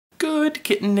it,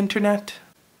 Kitten Internet?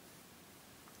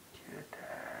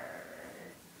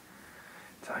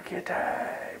 It's a kitty.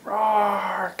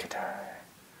 Roar, kitty.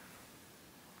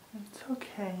 It's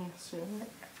okay, soon.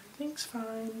 Everything's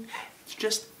fine. It's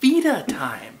just VEDA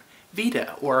time.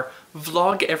 VEDA, or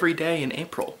Vlog Every Day in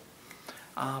April.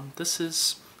 This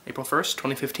is April 1st,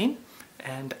 2015,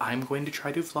 and I'm going to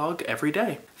try to vlog every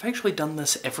day. I've actually done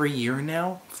this every year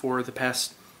now for the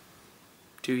past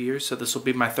 2 years, so this will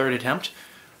be my 3rd attempt.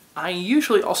 I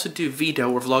usually also do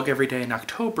VEDA, or Vlog Every Day, in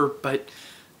October, but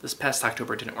this past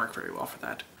October didn't work very well for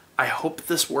that. I hope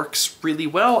this works really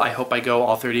well. I hope I go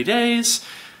all 30 days.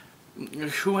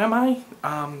 Who am I?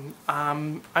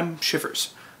 I'm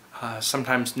Shivers,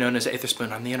 sometimes known as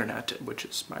Aetherspoon on the internet, which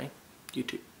is my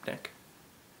YouTube nick.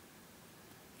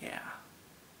 Yeah.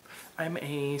 I'm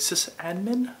a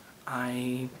sysadmin.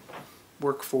 I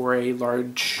work for a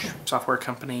large software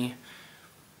company.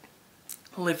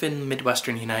 I live in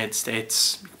Midwestern United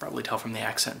States. You can probably tell from the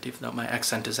accent, even though my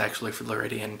accent is actually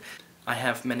Floridian. I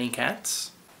have many cats.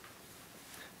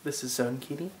 This is Zone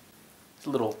Kitty. It's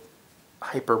a little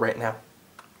hyper right now.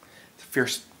 It's a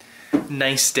fierce,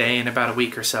 nice day in about a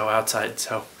week or so outside,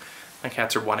 so my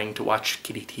cats are wanting to watch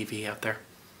kitty TV out there.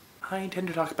 I tend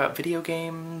to talk about video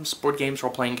games, board games,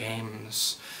 role-playing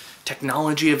games,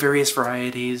 technology of various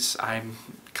varieties. I'm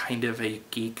kind of a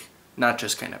geek. Not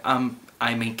just kind of.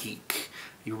 I'm a geek.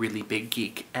 A really big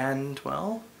geek. And,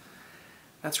 well,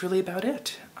 that's really about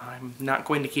it. I'm not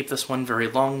going to keep this one very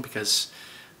long because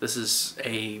this is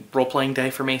a role-playing day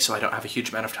for me, so I don't have a huge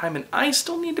amount of time, and I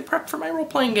still need to prep for my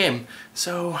role-playing game.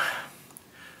 So,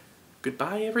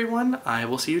 goodbye everyone. I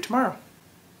will see you tomorrow.